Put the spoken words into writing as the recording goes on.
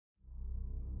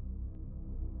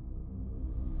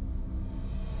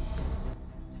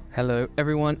Hello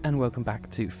everyone and welcome back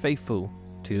to Faithful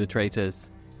to the Traitors.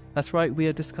 That's right, we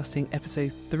are discussing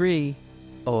episode 3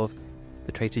 of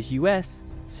the Traitors US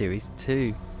Series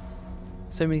 2.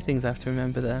 So many things I have to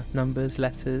remember there. Numbers,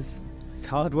 letters. It's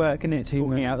hard work, isn't it?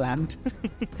 Talking out loud.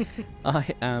 I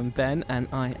am Ben and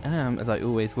I am, as I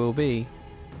always will be,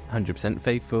 100%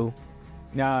 faithful.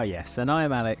 Ah, yes. And I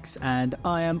am Alex and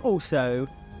I am also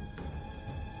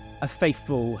a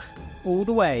faithful all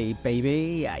the way,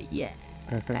 baby. Yeah.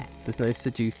 There's no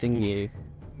seducing you.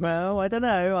 Well, I don't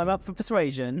know. I'm up for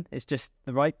persuasion. It's just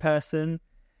the right person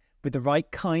with the right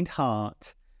kind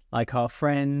heart, like our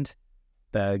friend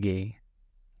Bergie.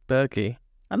 Bergie?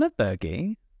 I love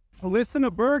Bergie. Listen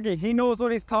to Bergie. He knows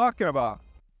what he's talking about.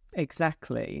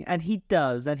 Exactly. And he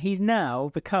does. And he's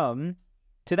now become,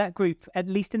 to that group, at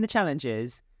least in the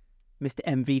challenges, Mr.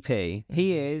 MVP.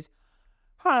 He is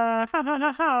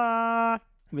Mr.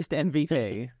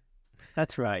 MVP.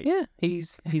 That's right. Yeah,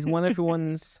 he's won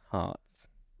everyone's hearts.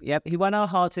 Yep, he won our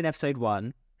hearts in episode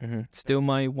 1. Mm-hmm. Still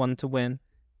my one to win.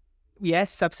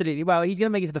 Yes, absolutely. Well, he's going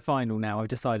to make it to the final now. I've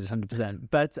decided 100%.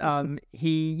 But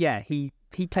he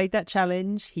played that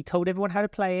challenge. He told everyone how to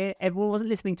play it. Everyone wasn't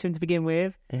listening to him to begin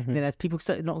with. Mm-hmm. And then as people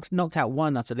started knocked out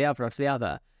one after the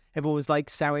other, everyone was like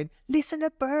shouting, "Listen to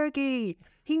Bergie.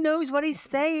 He knows what he's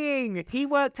saying." He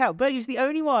worked out. Bergie was the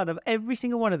only one of every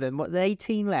single one of them, the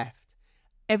 18 left.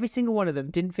 Every single one of them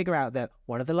didn't figure out that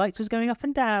one of the lights was going up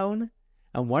and down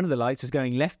and one of the lights was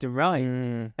going left and right.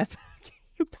 And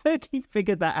Bergie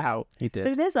figured that out. He did.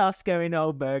 So there's us going,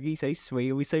 "Oh, Bergie, so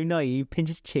sweet. We're so naive." Pinch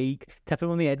his cheek, tap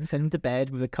him on the head and send him to bed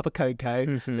with a cup of cocoa.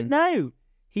 Mm-hmm. But no,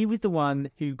 he was the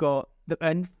one who got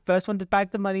and first one to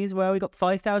bag the money as well. He got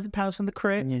 £5,000 from the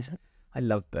crypt. Yeah. I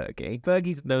love Bergie.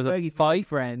 There was a fight.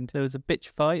 Friend. There was a bitch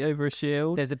fight over a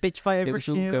shield. There's a bitch fight over a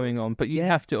shield. It was all going on. But you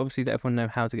have to obviously let everyone know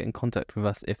how to get in contact with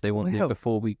us if they want to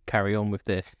before we carry on with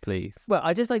this, please. Well,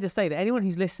 I'd just like to say that anyone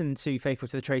who's listened to Faithful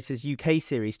to the Traitors UK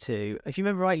Series 2, if you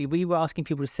remember rightly, we were asking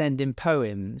people to send in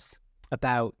poems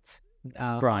about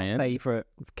Brian, our favourite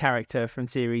character from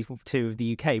Series 2 of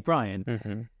the UK, Brian.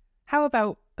 Mm-hmm. How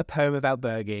about a poem about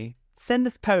Bergie? Send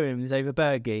us poems over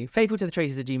Bergie.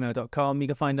 faithfultothetraitors@gmail.com. You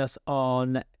can find us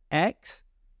on X,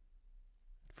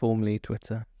 formerly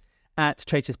Twitter, at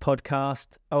Traitors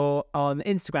Podcast, or on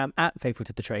Instagram at Faithful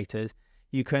to the Traitors.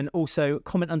 You can also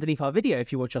comment underneath our video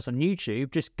if you watch us on YouTube.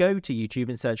 Just go to YouTube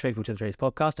and search Faithful to the Traitors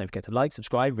Podcast. Don't forget to like,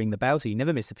 subscribe, ring the bell so you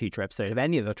never miss a future episode of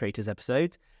any of the Traitors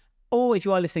episodes. Or if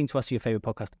you are listening to us on your favourite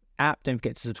podcast app, don't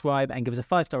forget to subscribe and give us a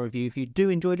 5-star review if you do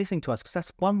enjoy listening to us, because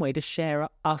that's one way to share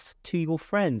us to your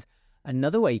friends.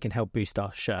 Another way you can help boost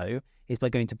our show is by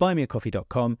going to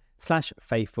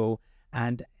buymeacoffee.com/faithful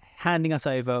and handing us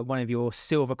over one of your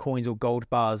silver coins or gold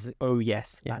bars. Oh,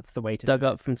 yes, that's the way to Dug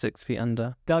up from 6 feet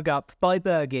under. Dug up by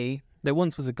Bergie. There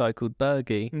once was a guy called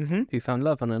Bergie who found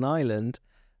love on an island,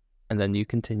 and then you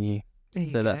continue.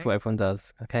 So that's what everyone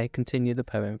does. Okay, continue the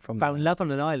poem from Found there. love on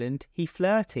an island. He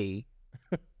flirty.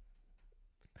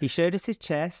 He showed us his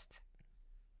chest.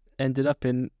 Ended up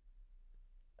in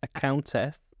a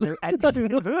countess. I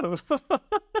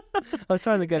was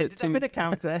trying to get it to a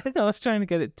countess. I was trying to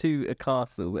get it to a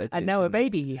castle. And now a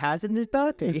baby he has in his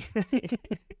birthday.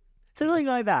 Something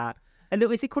like that. And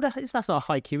look, is it called that's not a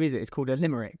haiku, is it? It's called a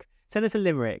limerick. Send us a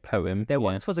limerick. Poem. There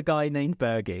once was a guy named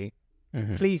Bergie.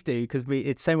 Mm-hmm. Please do, because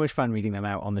it's so much fun reading them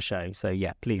out on the show. So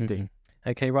yeah, please do.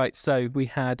 Okay, right. So we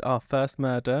had our first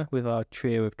murder with our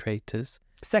trio of traitors.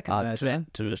 Second murder.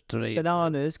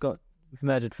 Bananas got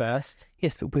murdered first.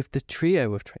 Yes, but with the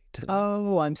trio of traitors.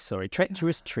 Oh, I'm sorry.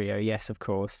 Treacherous trio. Yes, of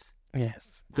course.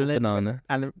 Yes. Banana.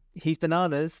 Alan, he's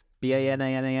Bananas.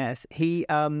 Bananas.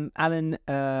 Alan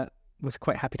was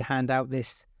quite happy to hand out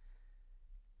this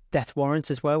death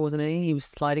warrant as well, wasn't he? He was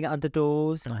sliding it under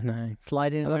doors. I know.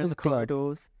 Sliding around the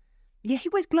corridors. Yeah, he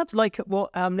wears gloves like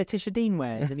what Letitia Dean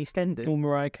wears in EastEnders. Or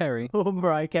Mariah Carey.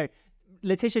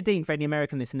 Letitia Dean, for any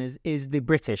American listeners, is the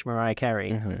British Mariah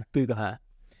Carey. Mm-hmm. Google her.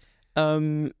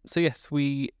 So yes,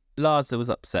 Larsa was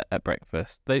upset at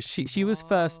breakfast. She was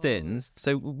first in.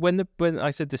 So when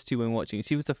I said this to you when watching,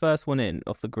 she was the first one in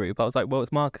off the group. I was like, well,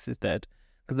 it's Marcus is dead,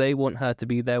 because they want her to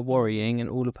be there worrying and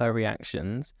all of her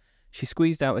reactions. She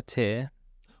squeezed out a tear.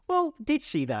 Well, did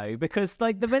she though? Because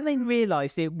when they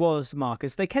realised it was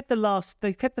Marcus, they kept the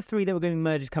 3 that were going to be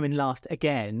murdered coming last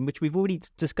again, which we've already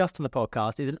discussed on the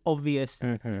podcast, is an obvious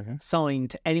sign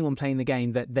to anyone playing the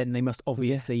game that then they must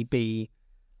obviously be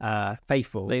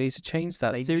faithful. They need to change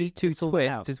that. Series 2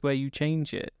 twist is where you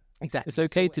change it. Exactly. It's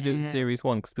okay to do it in Series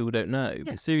 1 because people don't know. Yeah.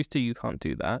 But Series 2, you can't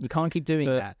do that. You can't keep doing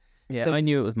that. Yeah, so, I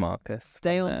knew it was Marcus.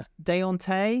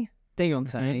 Deontay,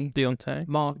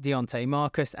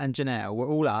 Marcus and Janelle were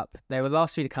all up. They were the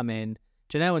last 3 to come in.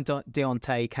 Janelle and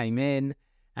Deontay came in,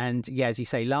 and yeah, as you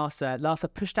say,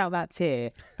 Larsa pushed out that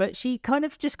tear, but she kind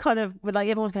of like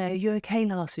everyone's going, "Are you okay,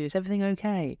 Larsa? Is everything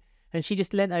okay?" And she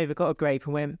just leant over, got a grape,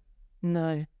 and went,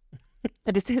 "No."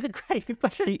 I just took the grape.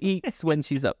 She eats when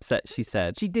she's upset, she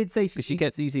said. She did say she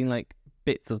kept using like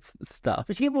bits of stuff.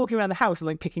 But she kept walking around the house and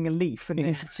like picking a leaf and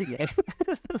then eating it.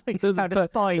 Like found a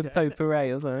spider. The potpourri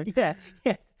or something. Yes.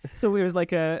 So it was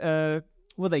like a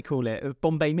what do they call it? A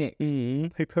Bombay mix.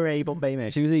 Potpourri Bombay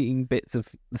mix. She was eating bits of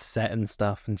the set and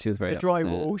stuff, and she was very the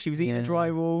drywall. She was eating the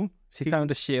drywall. She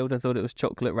found a shield and thought it was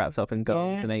chocolate wrapped up in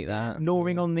gold and ate that.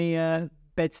 Gnawing on the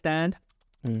bedstand.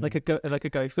 Like a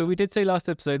gopher. But we did say last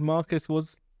episode Marcus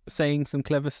was saying some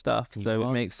clever stuff, so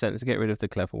it makes sense to get rid of the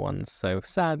clever ones. So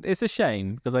sad. It's a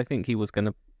shame because I think he was going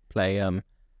to play a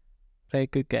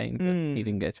good game, but he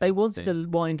didn't get to. They wanted to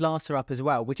wind Larsa up as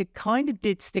well, which it kind of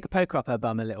did stick a poker up her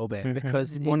bum a little bit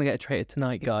because want to get a traitor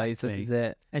tonight, guys. Exactly. This is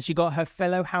it. And she got her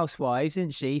fellow housewives,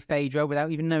 didn't she? Phaedra,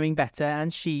 without even knowing better,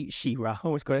 and Shira.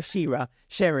 Always got her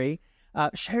Sherry.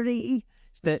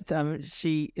 That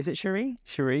is it Cherie?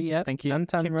 Cherie, yeah. Thank you. And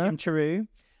Tamara. Kim Chiru.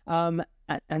 And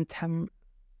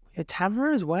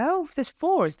Tamara as well? There's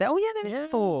 4, is there? Oh yeah, there is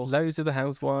 4. Loads of the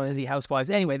housewives.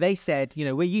 Anyway, they said,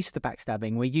 we're used to the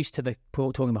backstabbing, we're used to the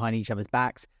talking behind each other's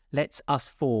backs. Let's us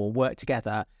 4 work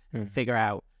together and figure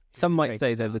out. Some might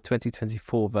say they're the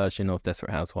 2024 version of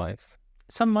Desperate Housewives.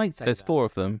 Some might say there's 4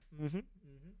 of them.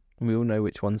 We all know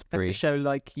which one's Brie. That's a show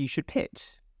like you should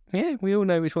pitch. Yeah, we all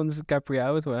know which one's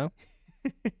Gabrielle as well.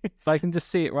 I can just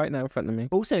see it right now in front of me.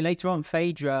 Also, later on,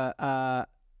 Phaedra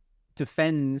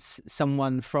defends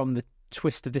someone from the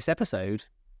twist of this episode.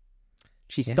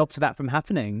 She stopped that from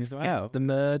happening as well. The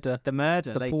murder.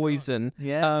 The poison.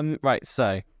 Yeah. Right,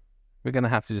 so we're going to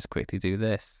have to just quickly do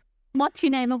this. What's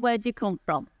your name and where do you come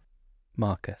from?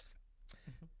 Marcus.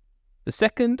 The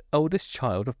second oldest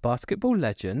child of basketball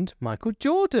legend Michael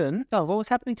Jordan. Oh, what was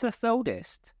happening to the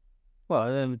oldest? Well,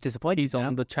 I'm disappointed. He's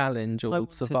on The Challenge or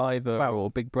Survivor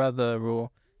or Big Brother or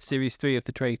Series 3 of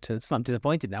The Traitors. I'm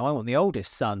disappointed now. I want the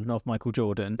oldest son of Michael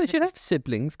Jordan. They should have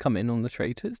siblings come in on The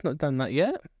Traitors. Not done that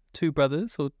yet. 2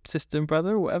 brothers or sister and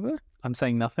brother or whatever. I'm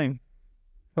saying nothing.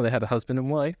 Well, they had a husband and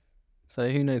wife. So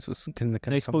who knows what's going to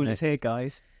come. No spoilers here,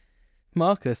 guys.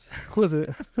 Marcus, was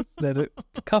it? They're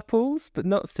couples, but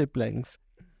not siblings.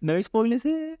 No spoilers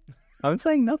here. I'm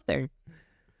saying nothing.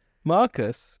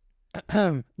 Marcus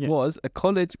was a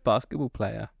college basketball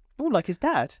player. Oh, like his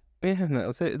dad. Yeah, that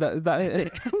was it. That is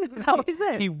it. That was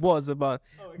it. He was about.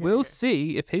 We'll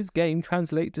see if his game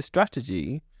translates to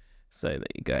strategy. So there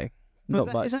you go.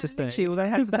 Not much to say. All they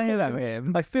had to say about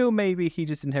him. I feel maybe he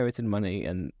just inherited money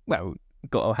and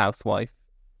got a housewife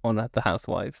on The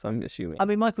Housewives. I'm assuming. I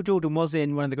mean, Michael Jordan was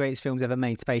in one of the greatest films ever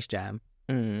made, Space Jam.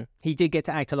 He did get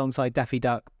to act alongside Daffy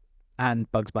Duck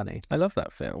and Bugs Bunny. I love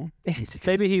that film.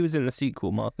 Maybe he was in the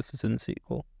sequel. Marcus was in the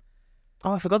sequel.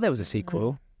 Oh, I forgot there was a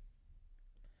sequel.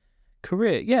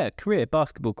 Career,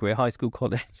 basketball career, high school,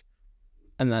 college.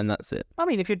 And then that's it. I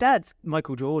mean, if your dad's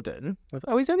Michael Jordan...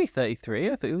 Oh, he's only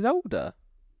 33. I thought he was older.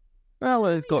 Well,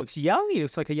 he looks young. He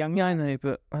looks like a young lad. I know,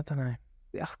 but I don't know.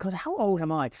 Oh, God, how old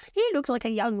am I? He looks like a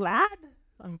young lad.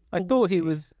 I thought he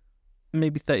was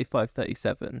maybe 35,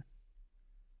 37.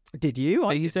 Did you?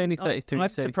 He's only 33. I'm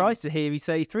surprised to hear he's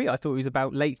 33. I thought he was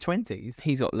about late 20s.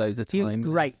 He's got loads of time.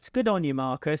 Great. Good on you,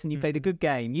 Marcus, and you played a good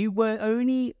game. You were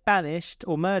only banished,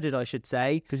 or murdered, I should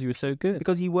say. Because you were so good.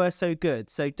 Because you were so good.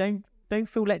 So don't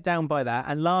feel let down by that.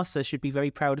 And Larsa should be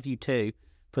very proud of you too,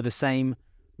 for the same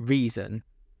reason.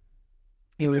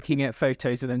 You're looking at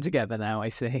photos of them together now, I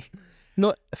see.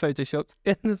 Not photoshopped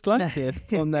in the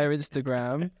slightest on their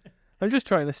Instagram. I'm just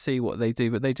trying to see what they do,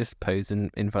 but they just pose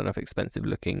in front of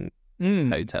expensive-looking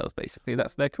hotels, basically.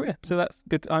 That's their career. So that's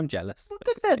good. I'm jealous. Well,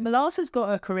 good for them. Larsa's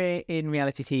got a career in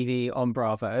reality TV on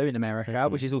Bravo in America,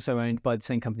 which is also owned by the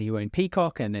same company who own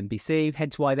Peacock and NBC,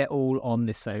 hence why they're all on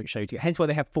this show together. Hence why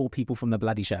they have 4 people from the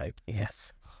bloody show.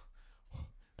 Yes.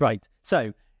 Right.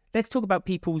 So let's talk about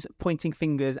people's pointing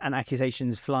fingers and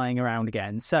accusations flying around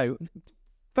again. So,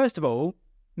 first of all,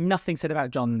 nothing said about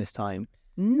John this time.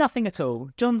 Nothing at all.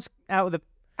 John's out of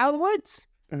the woods.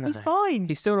 No. He's fine.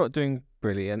 He's still not doing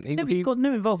brilliant. He's got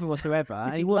no involvement whatsoever,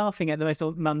 and he's laughing at the most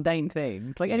mundane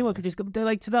things. Like anyone could just go.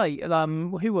 Like today,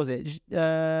 who was it?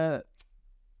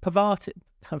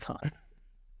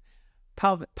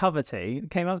 Poverty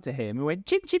came up to him and went,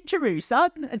 "Chip chip chiroo,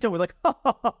 son," and John was like, "Ha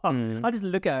ha ha." I just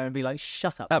look at her and be like,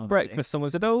 "Shut up." At breakfast,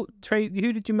 someone said, "Oh,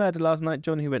 who did you murder last night,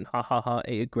 John?" He went, "Ha ha ha,"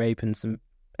 ate a grape and some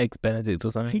Eggs Benedict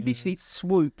or something. He literally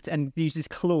swooped and used his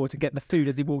claw to get the food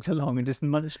as he walked along and just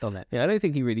munched on it. Yeah, I don't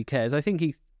think he really cares. I think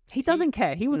he doesn't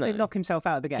care. He wants to knock himself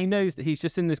out of the game. He knows that he's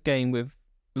just in this game with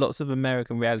lots of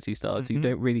American reality stars who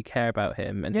don't really care about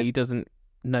him, and he doesn't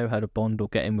know how to bond or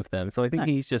get in with them. So I think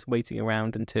he's just waiting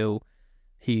around until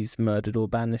he's murdered or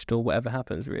banished or whatever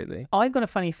happens, really. I've got a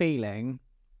funny feeling,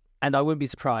 and I wouldn't be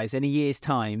surprised, in a year's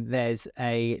time, there's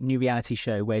a new reality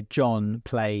show where John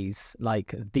plays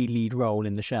like the lead role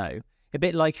in the show. A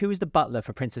bit like, who was the butler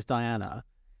for Princess Diana?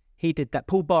 He did that.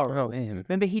 Paul Borrow. Oh, him.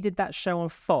 Remember he did that show on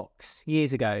Fox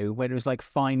years ago when it was like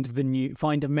Find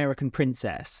American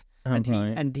Princess.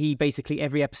 And he basically,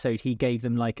 every episode, he gave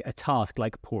them like a task,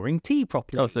 like pouring tea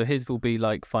properly. Oh, so his will be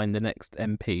like find the next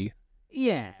MP.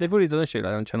 Yeah. They've already done a show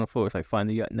like on Channel 4. It's like find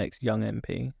the next young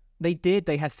MP. They did.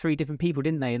 They had 3 different people,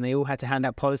 didn't they? And they all had to hand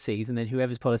out policies, and then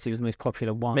whoever's policy was the most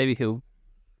popular won. Maybe he'll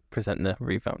present the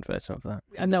revamped version of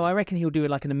that. No, I reckon he'll do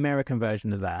like an American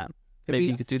version of that. Maybe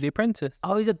you could do The Apprentice.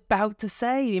 I was about to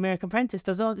say The American Apprentice.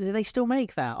 Do they still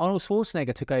make that? Arnold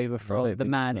Schwarzenegger took over from the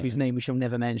man whose name we shall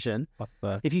never mention.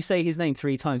 If you say his name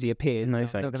 3 times, he appears. No, I'm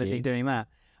not going to keep doing that.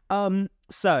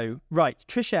 So, right,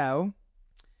 Trishelle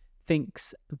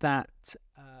thinks that...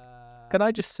 Can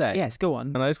I just say? Yes, go on.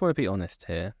 And I just want to be honest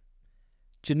here.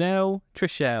 Janelle,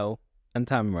 Trishelle, and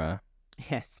Tamara.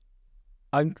 Yes.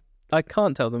 I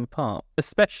can't tell them apart,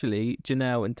 especially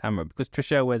Janelle and Tamara, because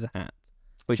Trishelle wears a hat,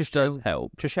 which does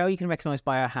help. Trishelle you can recognise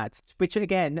by her hat, which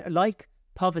again, like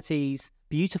Poverty's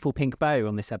beautiful pink bow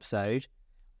on this episode,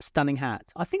 stunning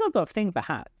hat. I think I've got a thing for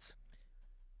hats.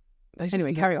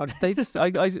 Anyway, carry on.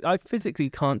 I physically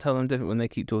can't tell them different when they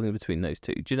keep talking between those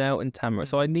two, Janelle and Tamara.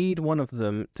 So I need one of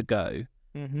them to go,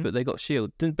 but they got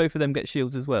shield. Didn't both of them get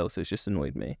shields as well? So it's just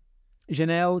annoyed me.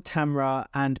 Janelle, Tamara,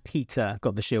 and Peter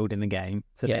got the shield in the game,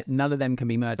 so that none of them can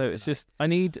be murdered. So it's just I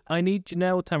need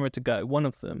Janelle, Tamara to go, one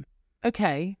of them.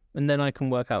 Okay. And then I can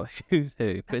work out who's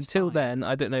who. But until then,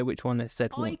 I don't know which one has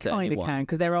said what to anyone. I kind of can,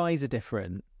 because their eyes are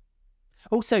different.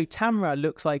 Also, Tamara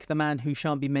looks like the man who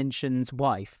Shanby mentions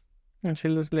wife. And she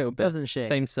looks a little bit. Doesn't she?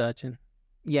 Same surgeon.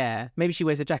 Yeah. Maybe she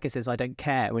wears a jacket that says, I don't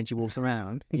care, when she walks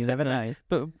around. You never know.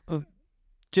 But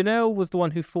Janelle was the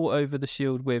one who fought over the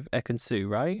shield with Ekin-Su,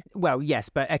 right? Well, yes,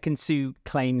 but Ekin-Su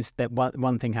claims that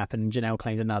one thing happened and Janelle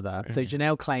claimed another. So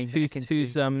Janelle claims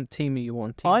whose team are you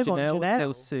on? Team I'm Janelle, on Janelle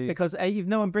Tell Sue? Because even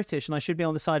though I'm British and I should be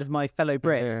on the side of my fellow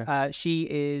Brit, she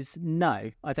is no.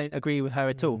 I don't agree with her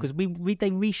at all, because they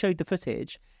re-showed the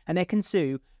footage and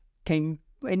Ekin-Su came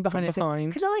in behind and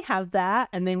said, "Could I have that?"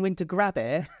 and then went to grab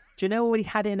it. Janelle already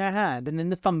had it in her hand, and then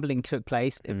the fumbling took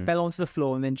place. It fell onto the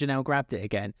floor, and then Janelle grabbed it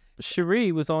again.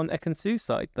 Cherie was on Ekin-Su's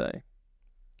side, though.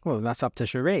 Well, that's up to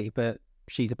Cherie, but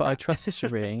she's a... But I trust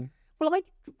Cherie. Well,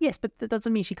 yes, but that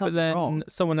doesn't mean she can't be wrong. But then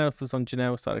someone else was on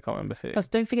Janelle's side. I can't remember who. Plus,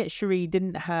 don't forget, Cherie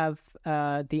didn't have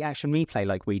the action replay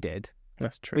like we did.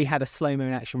 That's true. We had a slow-mo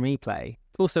action replay.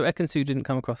 Also, Ekin-Su didn't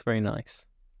come across very nice.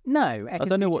 No, I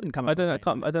don't know what. I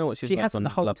don't know what she has on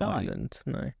the whole Love time. Island.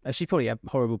 No, she's probably a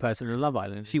horrible person on Love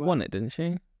Island. She won it, didn't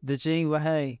she? Did she? Well,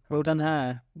 hey, well done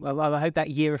her. Well, I hope that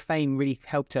year of fame really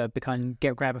helped her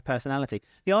grab a personality.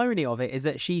 The irony of it is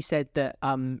that she said that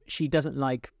she doesn't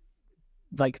like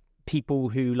people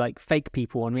who like fake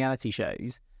people on reality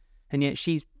shows, and yet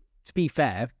she's, to be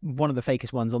fair, one of the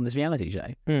fakest ones on this reality show.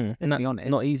 And let's be honest.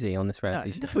 Not easy on this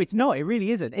reality show. No, it's not. It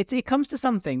really isn't. It comes to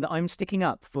something that I'm sticking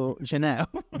up for Janelle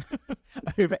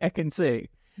over Ekin-Su.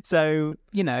 So,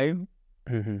 you know,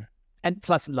 and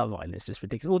plus Love Island is just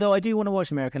ridiculous. Although I do want to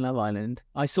watch American Love Island.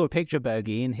 I saw a picture of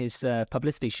Bergie in his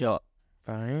publicity shot.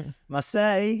 Right. Must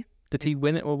say. Did he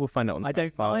win it? Or we'll find out on the I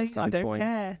don't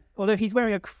care. Although he's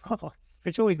wearing a cross,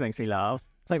 which always makes me laugh.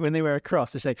 Like when they wear a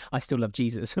cross, they say, "I still love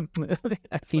Jesus."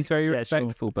 He's very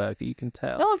respectful, Bergie. You can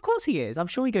tell. No, of course he is. I'm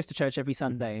sure he goes to church every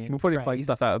Sunday. We'll probably find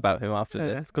stuff out about him after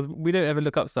this, because we don't ever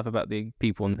look up stuff about the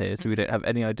people on here, so we don't have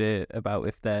any idea about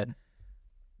if they're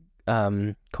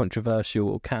controversial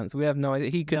or cancelled. We have no idea.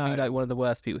 He could be like one of the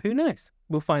worst people. Who knows?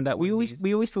 We'll find out. We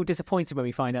always feel disappointed when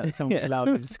we find out that someone's allowed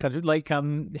in this country. Like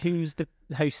who's the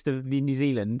host of the New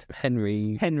Zealand?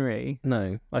 Henry.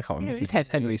 No, I can't remember. It's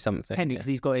Henry something. Henry, because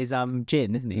he's got his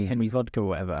gin, isn't he? Henry's vodka or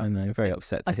whatever. I know. Very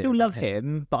upset. I still love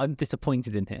him, but I'm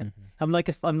disappointed in him. I'm like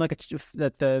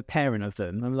the parent of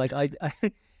them. I'm like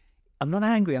I'm not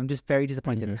angry. I'm just very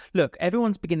disappointed. Look,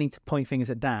 everyone's beginning to point fingers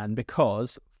at Dan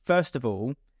because, first of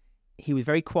all, he was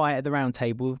very quiet at the round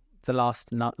table the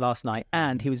last night,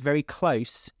 and he was very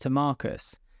close to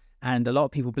Marcus. And a lot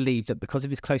of people believe that because of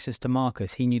his closeness to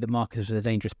Marcus, he knew that Marcus was a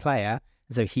dangerous player,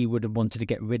 so he would have wanted to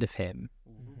get rid of him.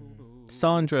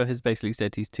 Sandra has basically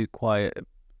said he's too quiet.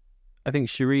 I think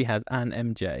Cherie has, and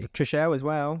MJ. Trishelle as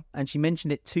well. And she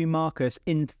mentioned it to Marcus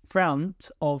in front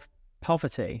of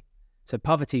Poverty. So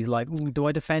Poverty's like, do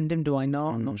I defend him? Do I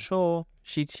not? I'm not sure.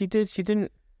 She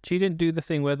didn't do the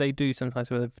thing where they do sometimes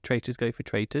where the traitors go for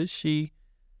traitors. She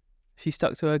She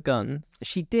stuck to her guns.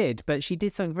 She did, but she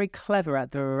did something very clever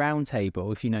at the round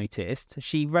table, if you noticed.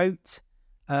 She wrote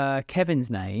Kevin's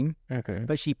name, Okay.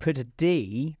 but she put a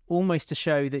D almost to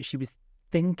show that she was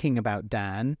thinking about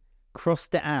Dan,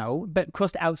 crossed it out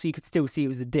so you could still see it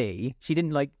was a D. She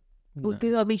didn't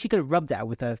No. I mean, she could have rubbed it out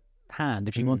with her hand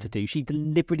if she wanted to. She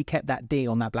deliberately kept that D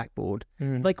on that blackboard,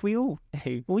 like we all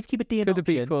do. Always keep a D in Could have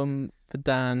option. been for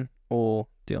Dan or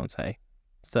Deontay.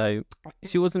 So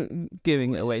she wasn't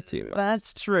giving it away too much.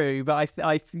 That's true, but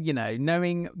I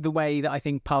knowing the way that I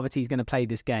think Parvati's going to play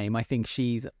this game, I think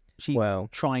she's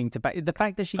trying to back the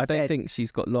fact that she I don't think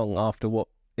she's got long after what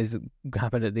is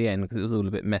happened at the end because it was all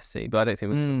a bit messy. But I don't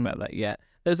think we're talking about that yet.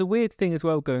 There's a weird thing as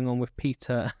well going on with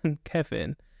Peter and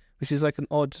Kevin, which is like an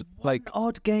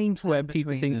odd game where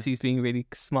Peter thinks he's being really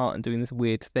smart and doing this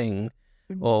weird thing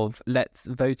of let's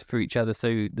vote for each other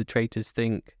so the traitors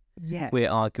think we're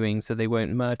arguing so they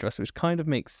won't murder us, which kind of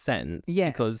makes sense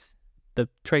because the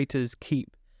traitors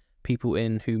keep people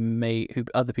in who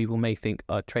other people may think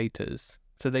are traitors,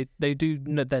 so they do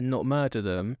then not murder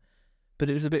them. But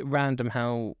it was a bit random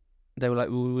how they were like,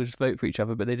 well, we'll just vote for each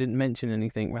other, but they didn't mention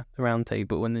anything at the round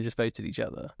table when they just voted each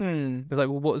other. It's like,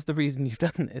 well, what's the reason you've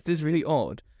done this? This is really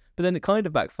odd. But then it kind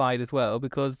of backfired as well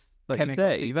because, like Kevin you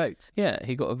got say, 2 votes. yeah,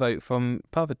 he got a vote from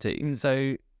Parvati.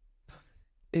 So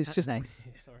it's That's just, name.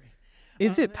 Sorry.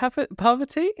 is it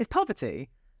Parvati? It's Parvati,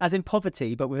 as in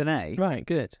poverty, but with an A. Right,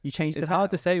 good. You changed It's the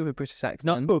hard to vowel. say with a British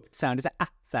accent. Not up sound, it's a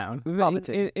sound.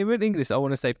 Parvati. In English, I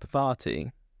want to say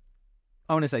Pavati.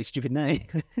 I want to say stupid name.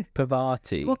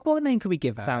 Pavati. What name could we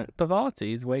give her?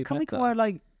 Pavati is way Can we better. call her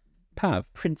like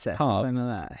Pav. princess Pav. or something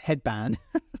like that? Headband.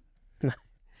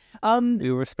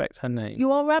 We'll respect her name.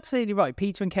 You are absolutely right.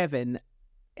 Peter and Kevin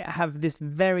have this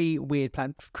very weird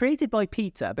plan created by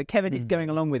Peter, but Kevin is going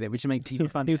along with it, which makes it even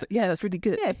fun. He was like, yeah, that's really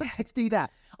good. Yeah, but let's do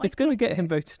that. It's going to get him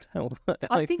voted out.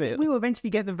 I think feel. we will eventually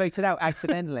get them voted out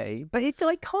accidentally, but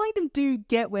I kind of do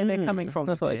get where they're coming from.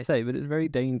 That's with what I this. say, but it's very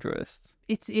dangerous.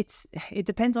 It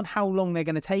depends on how long they're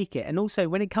going to take it, and also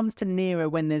when it comes to Nero,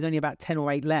 when there's only about 10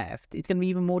 or 8 left, it's going to be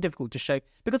even more difficult to show,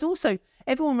 because also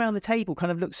everyone around the table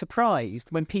kind of looked surprised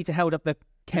when Peter held up the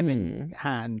Kevin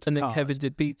hand, And then card. Kevin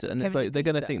did Peter, and it's Kevin like did they're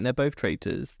going to Peter. think they're both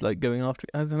traitors, like going after.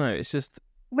 I don't know. It's just.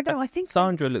 But no, I think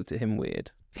Sandra looked at him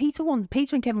weird. Peter and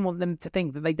Kevin want them to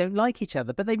think that they don't like each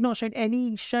other, but they've not shown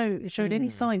any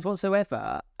signs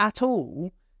whatsoever at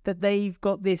all that they've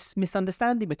got this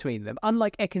misunderstanding between them.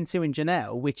 Unlike Ekin-Su and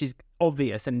Janelle, which is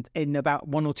obvious, and in about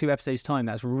 1 or 2 episodes' time,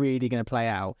 that's really going to play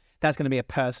out. That's going to be a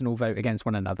personal vote against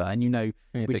one another, and If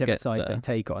it whichever gets side there. they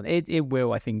take on. It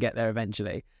will, I think, get there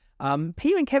eventually.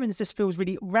 Peter and Kevin's just feels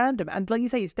really random, and like you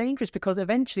say, it's dangerous because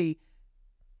eventually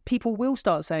people will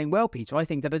start saying, well, Peter, I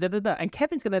think da-da-da-da-da. And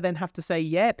Kevin's going to then have to say,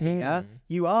 yeah, Peter,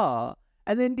 you are.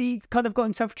 And then he's kind of got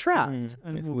himself trapped.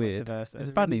 And It's vice weird. versa.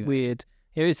 It's funny. really weird.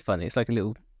 It is funny. It's like a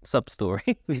little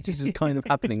sub-story, which is just kind of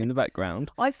happening in the background.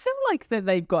 I feel like that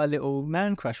they've got a little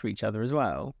man crush for each other as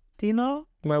well. Do you know?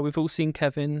 Well, we've all seen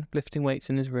Kevin lifting weights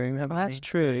in his room, haven't we? That's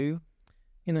true.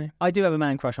 You know. I do have a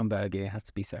man crush on Bergie, it has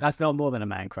to be said. That's not more than a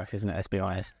man crush, isn't it? Let's be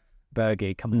honest.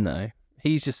 Bergie, come on. No.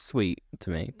 He's just sweet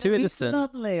to me. Too He's innocent.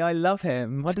 lovely. I love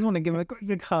him. I just want to give him a great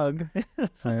big hug.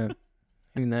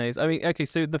 Who knows? I mean, okay,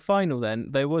 so the final then,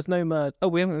 there was no murder. Oh,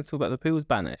 we haven't talked about who was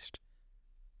banished.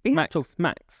 Max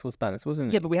was banished, wasn't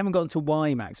it? Yeah, but we haven't gotten to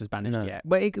why Max was banished No. yet.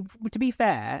 But to be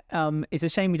fair, it's a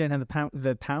shame we don't have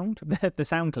the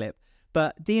sound clip.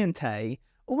 But Deontay,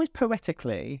 almost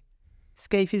poetically,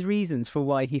 gave his reasons for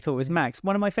why he thought it was Max.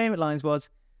 One of my favourite lines was,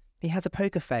 he has a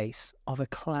poker face of a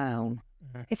clown.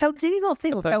 It felt, did you not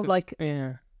think it felt like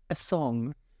Yeah. a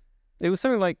song? It was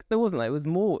something like, there wasn't like, it was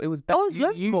more, it was better. Oh, it was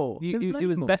loads more. There was It loads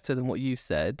was more. better than what you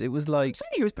said. It was like, I'm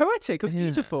saying it was poetic, it was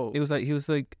beautiful. It was like, it was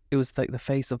like the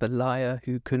face of a liar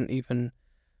who couldn't even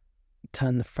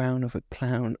turn the frown of a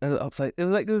clown. I was like, it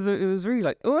was really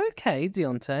like, oh, okay,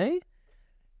 Deontay.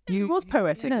 It was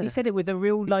poetic. Yeah. He said it with a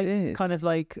real, like, did. kind of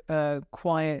like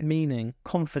quiet Meaning.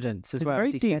 confidence as He's well a very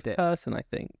as he deep said it. person, I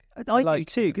think. I do like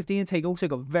too, because Deontay also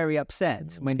got very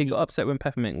upset when He got upset when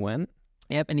Peppermint went.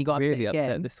 Yep, and he got Really upset again.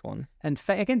 upset this one. And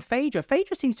again, Phaedra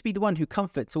seems to be the one who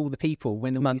comforts all the people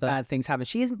when all these Mother. bad things happen.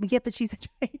 She isn't, yeah, but she's a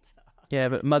traitor. Yeah,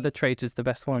 but Mother Traitor's the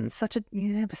best one. It's such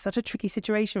a tricky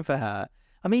situation for her.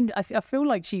 I mean, I feel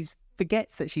like she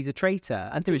forgets that she's a traitor,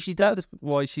 and so she does. That's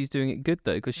why she's doing it good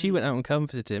though, because she went out and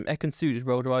comforted him. Ekin-Su just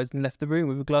rolled her eyes and left the room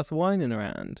with a glass of wine in her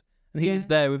hand, and he was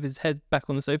there with his head back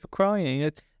on the sofa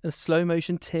crying. A slow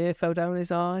motion tear fell down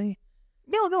his eye.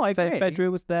 No, I agree.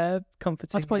 Fedra was there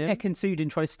comforting I suppose him. Ekin-Su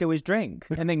didn't try to steal his drink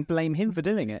and then blame him for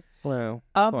doing it. Well,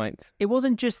 Um, right. It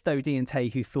wasn't just, though, Tay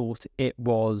who thought it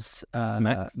was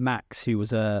Max. who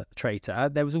was a traitor.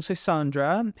 There was also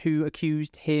Sandra, who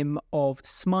accused him of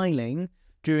smiling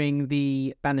during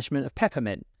the banishment of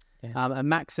Peppermint. Yes. And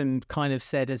Maxim kind of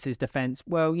said as his defense,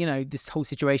 well, this whole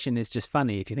situation is just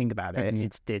funny if you think about it.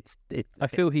 Mhm. I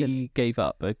feel he gave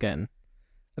up again.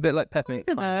 A bit like Peppermint.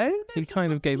 I don't know. He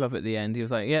kind of gave up at the end. He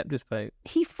was like, yep, just vote.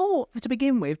 He fought to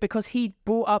begin with because he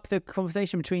brought up the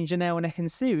conversation between Janelle and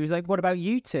Ekin-Su. He was like, what about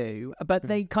you two? But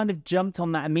they kind of jumped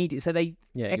on that immediately. So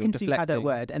Ekin-Su had that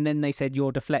word, and then they said,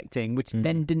 you're deflecting, which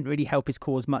then didn't really help his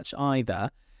cause much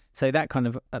either. So that kind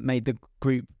of made the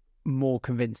group more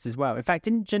convinced as well. In fact,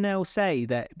 didn't Janelle say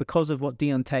that because of what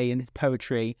Tay and his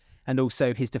poetry and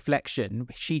also his deflection,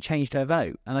 she changed her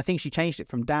vote? And I think she changed it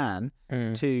from Dan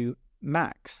to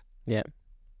Max. Yeah.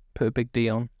 Put a big D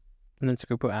on and then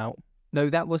screw it out. No,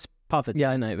 that was poverty.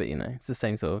 Yeah, I know, but it's the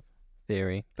same sort of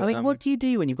theory. But, I mean, what do you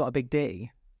do when you've got a big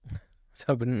D? So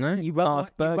I wouldn't know. You rub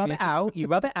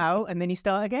it out, and then you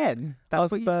start again. That's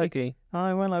Ask what you do. Bergie.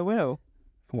 Oh, well, I will.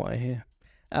 From what I hear.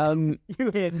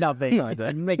 You hear nothing. No, I don't.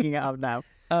 I'm making it up now.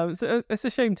 So it's a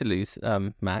shame to lose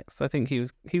Max. I think he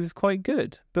was quite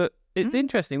good, but it's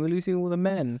interesting. We're losing all the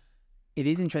men, It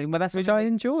is interesting. Well, that's which I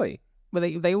enjoy. Well,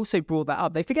 they also brought that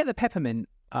up. They forget that Peppermint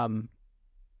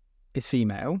is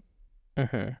female,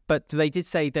 but they did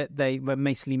say that they were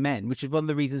mostly men, which is one of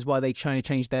the reasons why they try to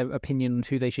change their opinion on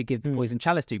who they should give the poison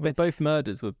chalice to. But both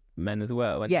murders were men as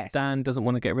well. And yes. Dan doesn't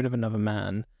want to get rid of another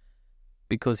man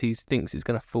because he thinks it's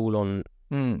going to fall on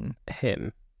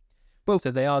him. Well,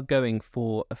 so they are going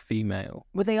for a female.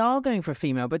 Well, they are going for a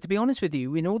female, but to be honest with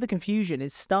you, in all the confusion,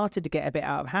 it started to get a bit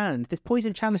out of hand. This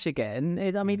poison chalice again,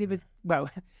 it was, well,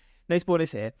 no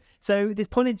spoilers here. So this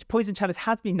poison chalice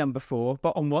has been number 4,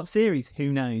 but on what series?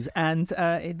 Who knows? And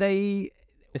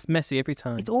it's messy every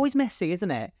time. It's always messy,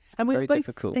 isn't it? And we're both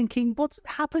thinking, what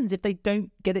happens if they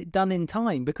don't get it done in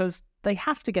time? Because they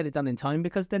have to get it done in time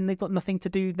because then they've got nothing to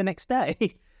do the next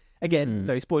day. Again,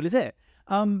 no spoilers here.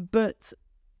 But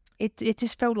it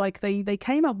just felt like they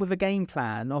came up with a game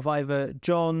plan of either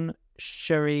John,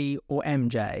 Sherry, or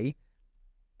MJ.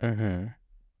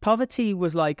 Poverty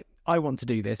was like, I want to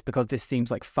do this because this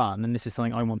seems like fun and this is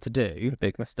something I want to do.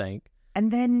 Big mistake.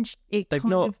 And then they've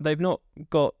not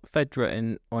got Fedra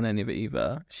in on any of it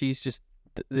either. She's just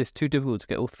it's too difficult to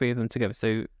get all three of them together.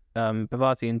 So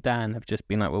Bhavati and Dan have just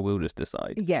been like, well, we'll just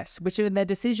decide. Yes, which their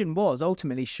decision was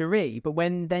ultimately Cherie. But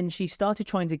when then she started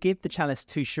trying to give the chalice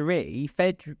to Cherie,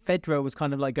 Fedra was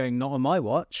kind of like going, not on my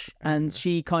watch. And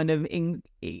she kind of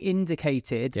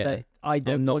indicated that I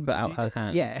don't knock want that to out her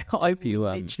hands. Yeah, I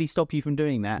literally stop you from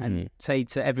doing that and say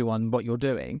to everyone what you're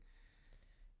doing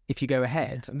if you go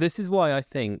ahead. This is why I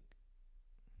think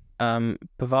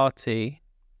Bhavati,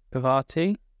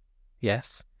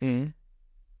 yes.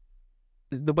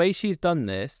 The way she's done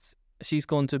this, she's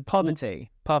gone to Parvati,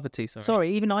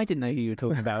 sorry. Even I didn't know who you were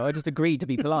talking about. I just agreed to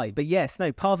be polite. But yes,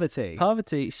 no,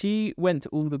 Parvati, she went to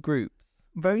all the groups.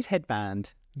 Rose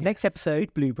headband. Yes. Next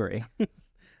episode, blueberry.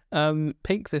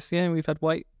 Pink we've had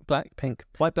white, black, pink.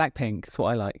 White, black, pink. That's what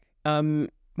I like.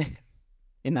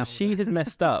 She has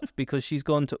messed up because she's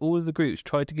gone to all of the groups,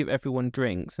 tried to give everyone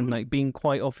drinks and like being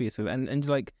quite obvious with it. And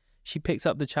like she picks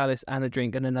up the chalice and a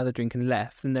drink and another drink and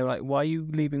left. And they were like, why are you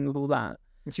leaving with all that?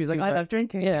 And she was like, I love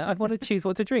drinking. Yeah, I want to choose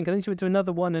what to drink. And then she went to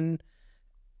another one and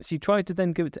she tried to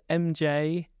then give it to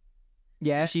MJ.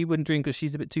 Yeah. She wouldn't drink because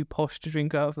she's a bit too posh to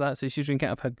drink out of that. So she was drinking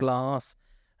out of her glass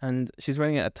and she's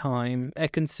running out of time.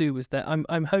 Ekin-Su was there.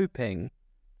 I'm hoping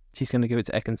she's going to give it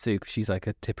to Ekin-Su because she's like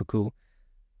a typical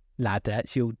ladette.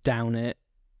 She'll down it.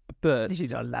 But she's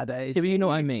not a ladette. Yeah, but you know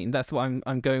what I mean. That's what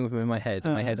I'm going with in my head.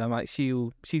 In my head, I'm like,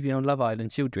 she's been on Love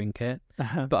Island. She'll drink it.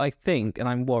 But I think, and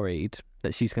I'm worried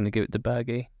that she's going to give it to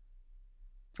Bergie.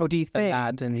 Or do you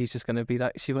think? And he's just going to be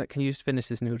like, can you just finish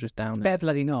this and he'll just down it? Better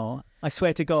bloody not. I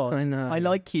swear to God. I know. I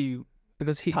like you.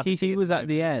 Because he was at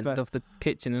the end of the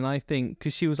kitchen, and I think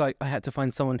because she was like, I had to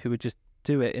find someone who would just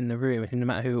do it in the room, no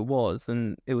matter who it was,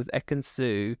 and it was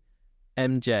Ekin-Su,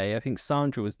 MJ. I think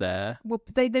Sandra was there. Well,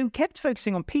 they kept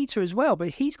focusing on Peter as well, but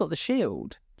he's got the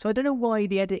shield, so I don't know why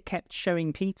the edit kept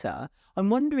showing Peter. I'm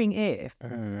wondering if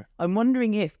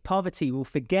Parvati will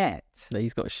forget that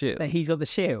he's got a shield, that he's got the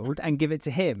shield, and give it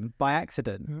to him by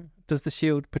accident. Does the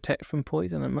shield protect from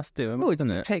poison? It must do. It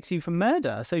protects you from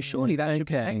murder, so surely that should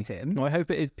protect him. Well, I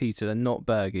hope it is Peter and not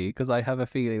Bergie, because I have a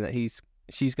feeling that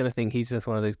she's going to think he's just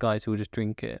one of those guys who will just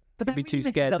drink it. But that be really too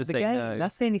scared to the say game. no.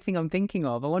 That's the only thing I'm thinking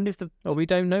of. I wonder if we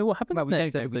don't know what happens. Well, we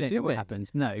don't know what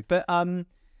happens. No, but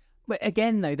well, But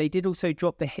again, though, they did also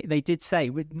drop they did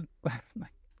say,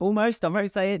 almost, I'm going to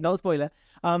say it, not a spoiler,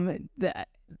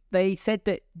 they said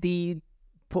that the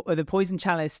poison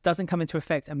chalice doesn't come into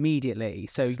effect immediately,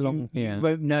 so you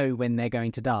won't know when they're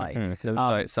going to die. They'll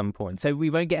die at some point. So we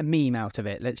won't get a meme out of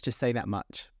it, let's just say that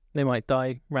much. They might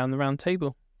die round the round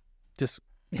table. Just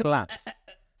collapse.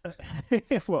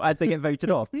 Well, as they get voted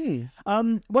off.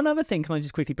 One other thing can I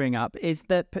just quickly bring up is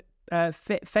that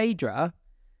Phaedra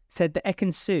said that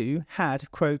Ekin-Su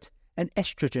had, quote, an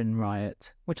estrogen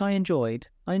riot, which I enjoyed.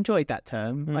 I enjoyed that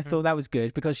term. I thought that was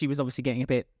good because she was obviously getting a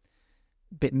bit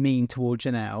mean towards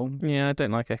Janelle. Yeah, I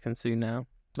don't like Ekin-Su now.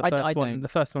 I don't. The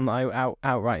first one that I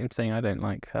outright am saying I don't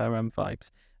like her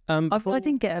vibes. I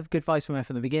didn't get a good vibes from her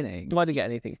from the beginning. I didn't get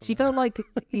anything. She felt like,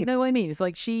 you know what I mean? It's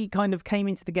like she kind of came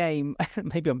into the game,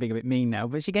 maybe I'm being a bit mean now,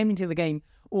 but she came into the game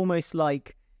almost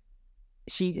like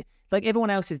like everyone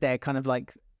else is there kind of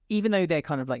like, even though they're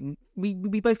kind of like, we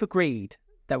both agreed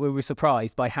that we were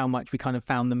surprised by how much we kind of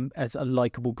found them as a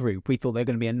likable group. We thought they were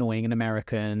going to be annoying and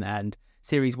American, and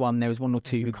Series 1, there was one or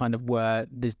two who kind of were,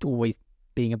 there's always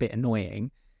being a bit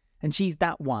annoying. And she's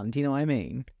that one, do you know what I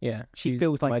mean? Yeah. She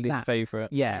feels like my that. least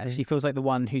favourite. Yeah, she feels like the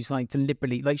one who's like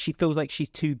deliberately, like she feels like she's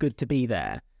too good to be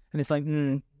there. And it's like,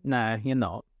 no, you're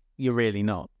not. You're really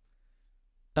not.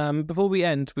 Before we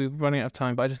end, we're running out of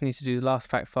time, but I just need to do the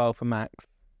last fact file for Max.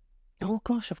 Oh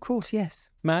gosh, of course, yes.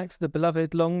 Max, the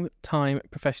beloved long-time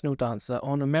professional dancer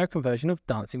on American version of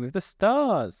Dancing with the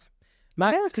Stars.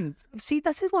 Max, American, see,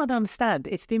 this is what I don't understand.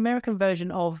 It's the American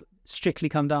version of Strictly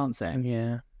Come Dancing.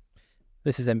 Yeah.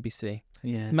 This is NBC.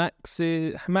 Yeah.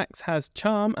 Max has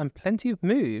charm and plenty of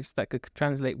moves that could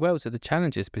translate well to the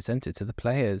challenges presented to the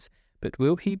players. But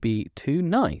will he be too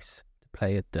nice to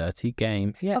play a dirty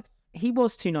game? Yes. He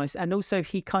was too nice, and also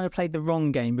he kind of played the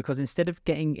wrong game because instead of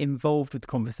getting involved with the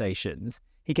conversations,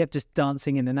 he kept just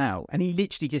dancing in and out, and he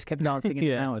literally just kept dancing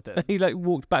in and out with them. He like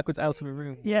walked backwards out of a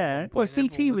room. Yeah. Well,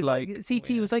 CT was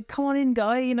like, "Come on in,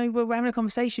 guy. You know, we're having a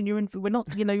conversation. We're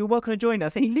not. You know, you're welcome to join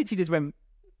us." And he literally just went.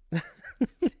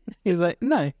 He was like,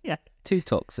 "No, yeah, too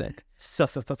toxic."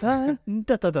 Okay,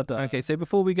 Okay, so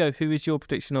before we go, who is your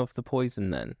prediction of the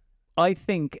poison then? I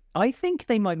think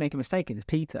they might make a mistake, and it's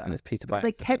Peter. And it's Peter because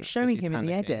they kept showing him in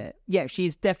the edit. Yeah,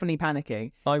 she's definitely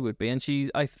panicking. I would be, and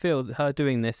I feel that her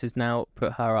doing this has now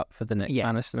put her up for the next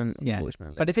banishment. Yes.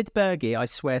 Unfortunately. But if it's Bergie, I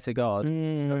swear to God,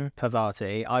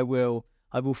 Pavati, I will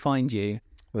find you,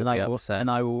 and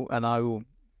I will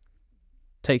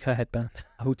take her headband.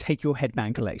 I will take your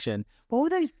headband collection. What were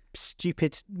those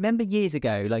stupid? Remember years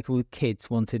ago, like all the kids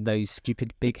wanted those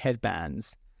stupid big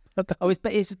headbands.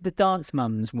 It's the Dance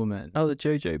Mums woman. Oh, the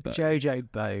JoJo bows.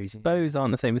 JoJo bows. Bows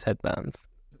aren't the same as headbands.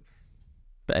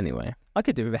 But anyway. I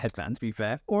could do with a headband, to be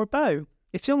fair. Or a bow.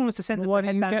 If someone wants to send us a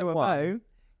headband or a bow,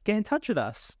 get in touch with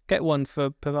us. Get one for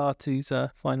Pavati's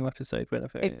final episode.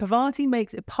 If Pavati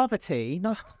makes it Pavati,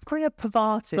 not calling it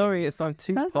Pavati. Sorry, I'm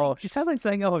too posh. It sounds like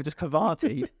saying, I've just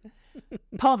Pavati'd.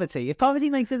 Pavati. If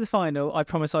Pavati makes it to the final, I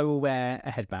promise I will wear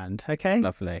a headband, okay?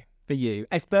 Lovely. For you.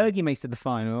 If Bergie makes it to the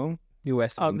final...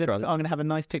 I'm going to have a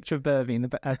nice picture of Bergie in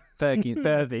the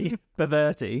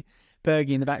Bergie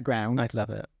in the background. I'd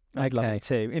love it. I'd love it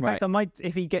too. In fact, I might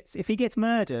if he gets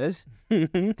murdered,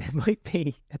 there might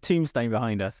be a tombstone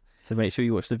behind us. So make sure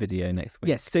you watch the video next week.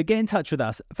 Yes. So get in touch with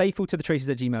us.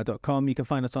 faithfultothetraitors@gmail.com. You can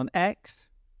find us on X,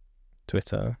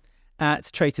 Twitter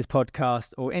at Traitors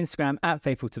Podcast, or Instagram at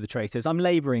Faithful to the Traitors. I'm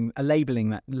laboring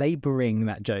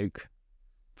that joke.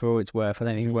 For all it's worth, I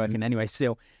don't think it's working anyway.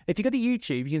 Still, if you go to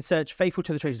YouTube, you can search Faithful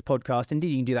to the Traitors Podcast. Indeed,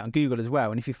 you can do that on Google as well.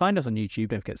 And if you find us on YouTube,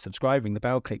 don't forget to subscribe, ring the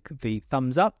bell, click the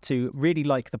thumbs up to really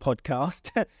like the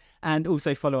podcast, and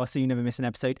also follow us so you never miss an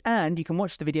episode. And you can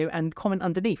watch the video and comment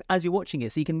underneath as you're watching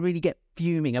it, so you can really get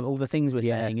fuming at all the things we're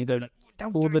saying. You go like,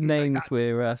 all the names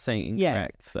we're saying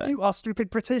incorrect. So. You are stupid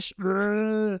British.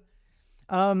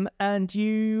 And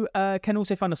you can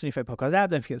also find us on your favorite podcast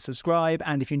app. Don't forget to subscribe.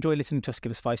 And if you enjoy listening to us, give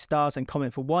us 5 stars and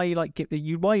comment for why you like the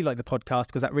podcast,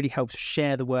 because that really helps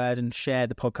share the word and share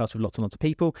the podcast with lots and lots of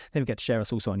people. Don't forget to share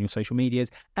us also on your social medias.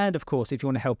 And of course, if you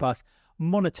want to help us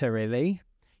monetarily,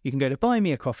 you can go to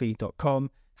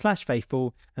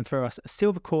buymeacoffee.com/faithful and throw us a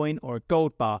silver coin or a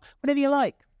gold bar, whatever you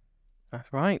like.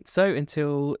 That's right. So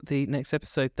until the next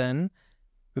episode then,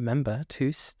 remember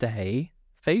to stay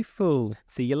faithful.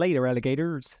 See you later,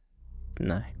 alligators.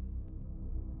 No.